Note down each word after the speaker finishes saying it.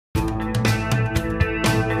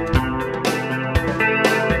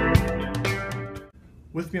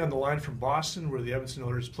With me on the line from Boston, where the Edmonton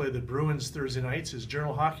Oilers play the Bruins Thursday nights, is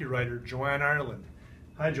Journal hockey writer Joanne Ireland.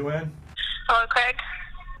 Hi, Joanne. Hello, Craig.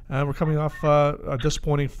 We're coming off a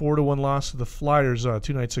disappointing 4-1 loss to the Flyers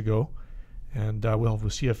 2 nights ago, and we'll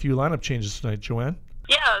see a few lineup changes tonight, Joanne.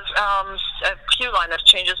 Yeah, a few lineup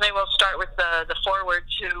changes. Maybe we'll start with the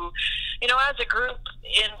forwards who, as a group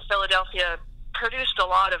in Philadelphia, produced a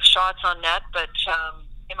lot of shots on net, but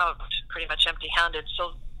came out pretty much empty-handed.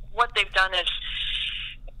 So what they've done is,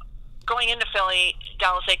 going into Philly,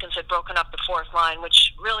 Dallas Eakins had broken up the fourth line,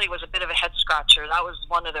 which really was a bit of a head-scratcher. That was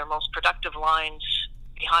one of their most productive lines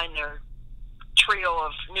behind their trio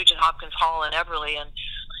of Nugent, Hopkins, Hall, and Everly, and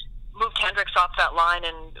moved Hendricks off that line,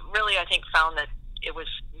 and really, I think, found that it was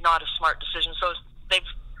not a smart decision. So they've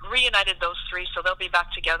reunited those three, so they'll be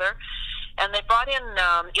back together. And they brought in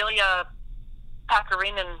Iiro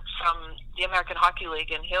Pakarinen from the American Hockey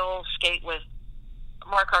League, and he'll skate with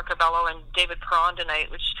Mark Arcabello and David Perron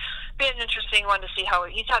tonight, which will be an interesting one to see how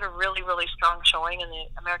he's had a really, really strong showing in the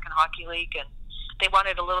American Hockey League, and they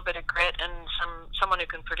wanted a little bit of grit and someone who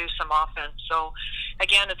can produce some offense. So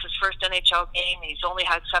again, it's his first NHL game. He's only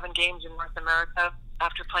had 7 games in North America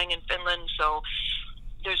after playing in Finland, so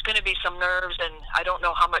there's going to be some nerves, and I don't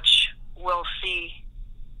know how much we'll see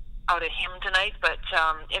out of him tonight, but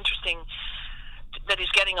interesting that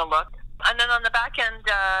he's getting a look. And then on the back end,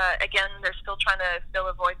 again, they're still trying to fill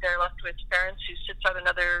a void there left with Ferentz, who sits out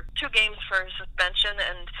another 2 games for suspension,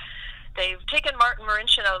 and they've taken Martin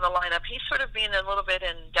Marincin out of the lineup. He's sort of been a little bit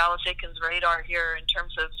in Dallas Eakins' radar here in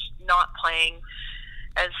terms of not playing,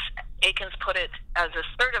 as Eakins put it, as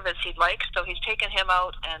assertive as he'd like. So he's taken him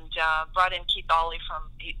out and brought in Keith Ollie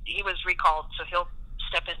he was recalled, so he'll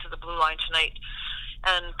step into the blue line tonight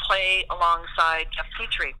and play alongside Jeff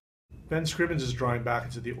Petrie. Ben Scrivens is drawing back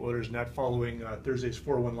into the Oilers net following Thursday's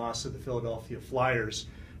 4-1 loss to the Philadelphia Flyers,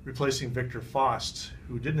 replacing Victor Faust,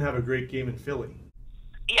 who didn't have a great game in Philly.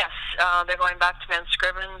 Yes, they're going back to Ben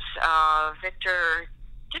Scrivens. Victor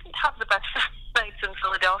didn't have the best nights in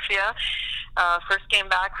Philadelphia. First game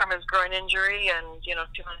back from his groin injury, and 2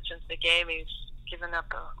 minutes into the game, he's given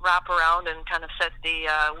up a wraparound and kind of set the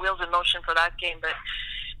wheels in motion for that game. But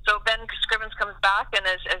so Ben Scrivens comes back, and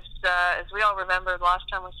as we all remember, the last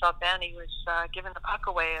time we saw Ben, he was giving the puck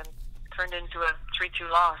away and turned into a 3-2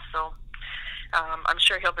 loss. So I'm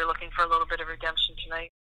sure he'll be looking for a little bit of redemption tonight.